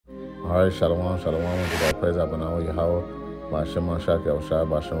All right, shalom, shalom. Give all praise, Abanawa, Yahweh, Ba'ashem Ashak, Yahushai,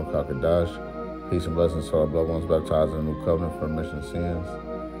 Ba'ashem Kakadash. Peace and blessings to our blood ones baptized in the new covenant for remission of sins.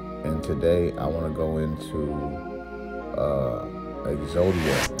 And today I want to go into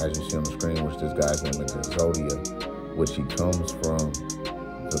Exodia, as you see on the screen, which this guy's name is Exodia, which he comes from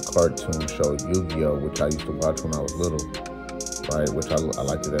the cartoon show Yugioh, which I used to watch when I was little, right? Which I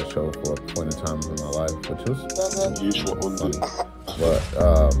liked that show for a point in time in my life, which was funny. But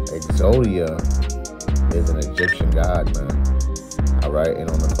Exodia is an Egyptian god, man. All right, and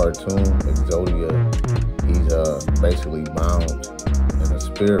on the cartoon, Exodia, he's basically bound in the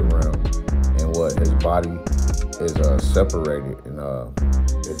spirit realm, and what his body is separated, and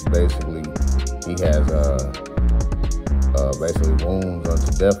it's basically he has basically wounds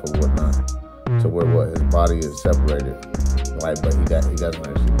unto death or whatnot, to where what his body is separated, right? But he doesn't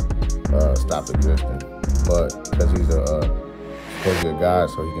actually stop existing, but because he's supposed to be a god,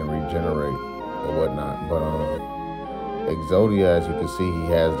 so he can regenerate or whatnot. But Exodia, as you can see, he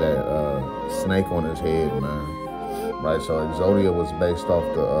has that snake on his head, man. Right, so Exodia was based off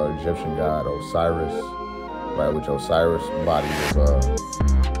the Egyptian god Osiris, right? Which Osiris' body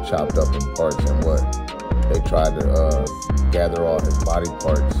was chopped up in parts, and what they tried to gather all his body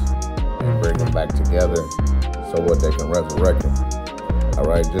parts and bring them back together, so what they can resurrect him. All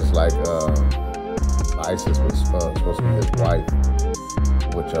right, just like Isis was supposed to be his wife,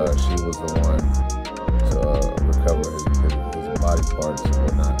 which she was the one to recover his body parts and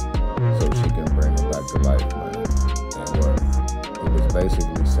whatnot, so she can bring him back to life, man. And what he was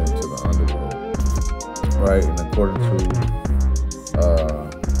basically sent to the underworld, right? And according to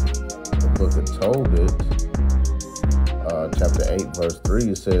the book of Tobit, chapter 8, verse 3,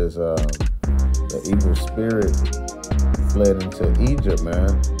 it says the evil spirit fled into Egypt, man,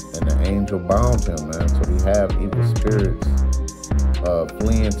 and the angel bound him, man. So we have evil spirits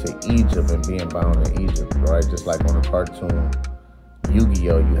fleeing to Egypt and being bound in Egypt, right? Just like on the cartoon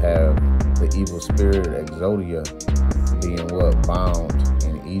Yugioh, you have the evil spirit Exodia being what? Bound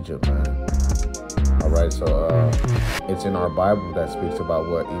in Egypt, man. All right, so it's in our Bible that speaks about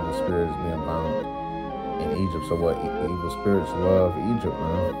what evil spirits being bound in Egypt. So what evil spirits love Egypt,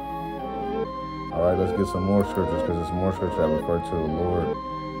 man. All right, let's get some more scriptures, because there's more scriptures that refer to the Lord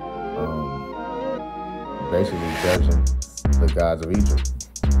basically judging the gods of Egypt.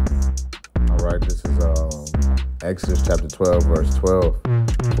 All right, this is Exodus chapter 12, verse 12.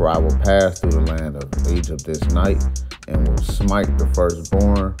 For I will pass through the land of Egypt this night, and will smite the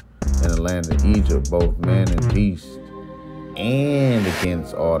firstborn in the land of Egypt, both man and beast, and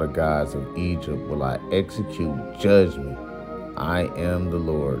against all the gods of Egypt will I execute judgment. I am the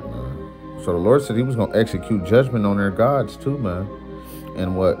Lord, man. So the Lord said he was going to execute judgment on their gods too, man.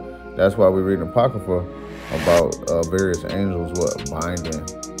 And that's why we read in Apocrypha about various angels binding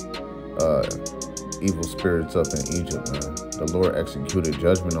evil spirits up in Egypt, man. The Lord executed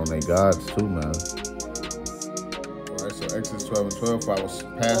judgment on their gods too, man. All right, so Exodus 12 and 12, for I will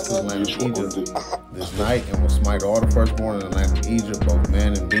pass through the land of Egypt this night, and will smite all the firstborn in the land of Egypt, both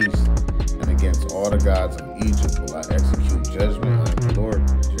man and beast, and against all the gods of Egypt will I execute judgment. I am the Lord.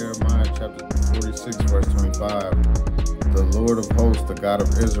 Jeremiah chapter 46, verse 25. The Lord of hosts, the God of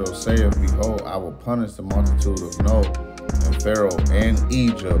Israel, saith, behold, I will punish the multitude of No, and Pharaoh, and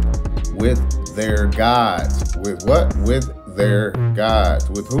Egypt with their gods. With what? With their gods.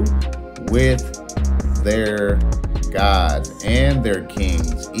 With who? With their gods and their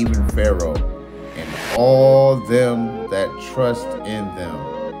kings, even Pharaoh, and all them that trust in them.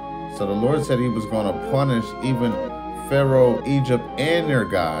 So the Lord said he was going to punish even Pharaoh, Egypt, and their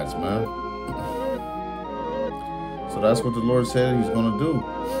gods, man. So that's what the Lord said he's going to do.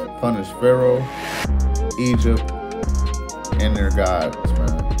 Punish Pharaoh, Egypt, and their gods,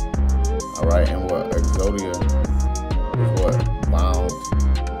 man. All right, and what? Exodia was what? Bound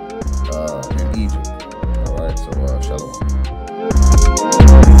in Egypt. All right, so shalom.